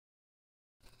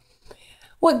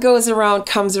What goes around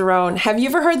comes around. Have you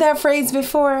ever heard that phrase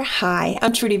before? Hi,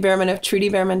 I'm Trudy Beerman of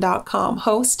TrudyBeerman.com,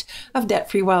 host of Debt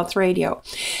Free Wealth Radio.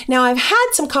 Now, I've had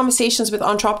some conversations with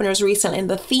entrepreneurs recently, and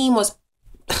the theme was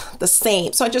the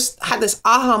same. So I just had this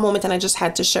aha moment and I just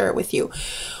had to share it with you.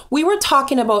 We were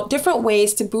talking about different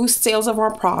ways to boost sales of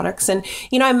our products. And,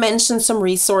 I mentioned some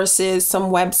resources,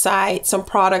 some websites, some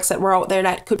products that were out there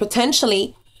that could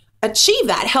potentially achieve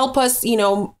that, help us,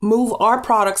 move our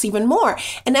products even more.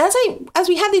 And as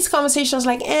we had these conversations,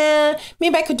 like,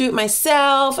 maybe I could do it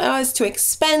myself. Oh, it's too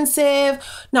expensive.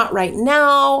 Not right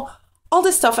now. All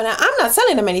this stuff. And I'm not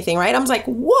selling them anything, right? I'm like,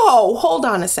 whoa, hold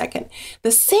on a second.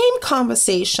 The same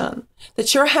conversation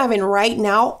that you're having right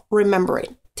now, remember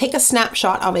it. Take a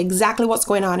snapshot of exactly what's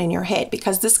going on in your head,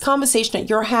 because this conversation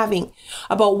that you're having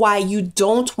about why you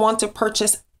don't want to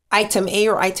purchase item A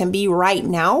or item B right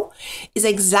now is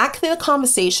exactly the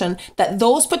conversation that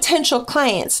those potential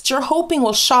clients that you're hoping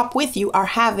will shop with you are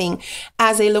having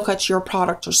as they look at your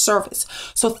product or service.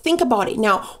 So think about it.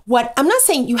 Now, I'm not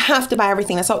saying you have to buy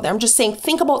everything that's out there. I'm just saying,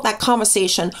 think about that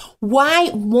conversation.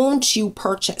 Why won't you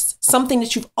purchase something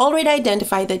that you've already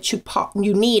identified that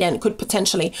you need and could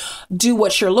potentially do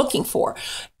what you're looking for?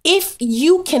 If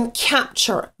you can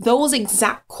capture those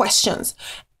exact questions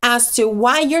as to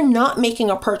why you're not making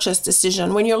a purchase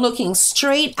decision when you're looking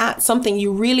straight at something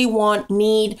you really want,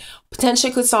 need,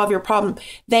 potentially could solve your problem,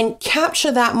 then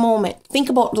capture that moment. Think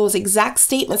about those exact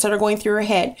statements that are going through your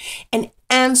head and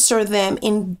answer them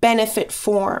in benefit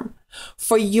form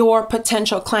for your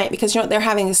potential client, because they're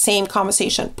having the same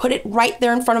conversation. Put it right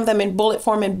there in front of them in bullet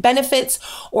form in benefits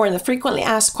or in the frequently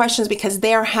asked questions, because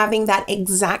they're having that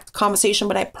exact conversation.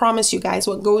 But I promise you guys,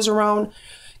 what goes around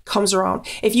comes around.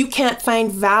 If you can't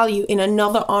find value in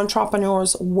another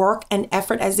entrepreneur's work and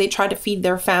effort as they try to feed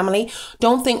their family,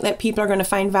 don't think that people are going to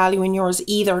find value in yours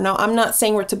either. Now, I'm not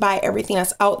saying we're to buy everything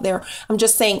that's out there. I'm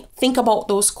just saying, think about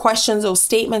those questions, those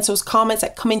statements, those comments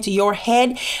that come into your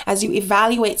head as you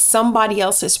evaluate somebody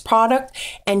else's product,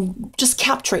 and just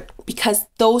capture it, because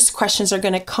those questions are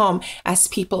going to come as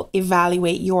people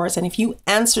evaluate yours. And if you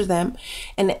answer them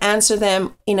and answer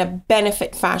them in a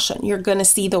benefit fashion, you're going to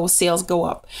see those sales go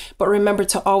up. But remember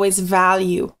to always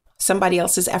value somebody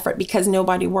else's effort, because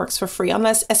nobody works for free,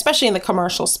 unless, especially in the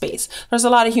commercial space. There's a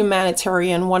lot of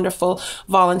humanitarian, wonderful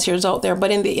volunteers out there, but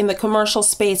in the commercial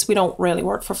space, we don't really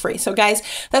work for free. So guys,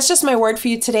 that's just my word for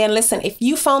you today. And listen, if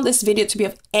you found this video to be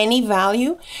of any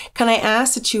value, can I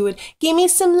ask that you would give me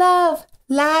some love?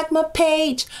 Like my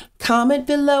page, comment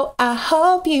below. I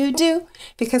hope you do,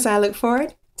 because I look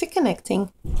forward to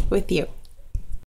connecting with you.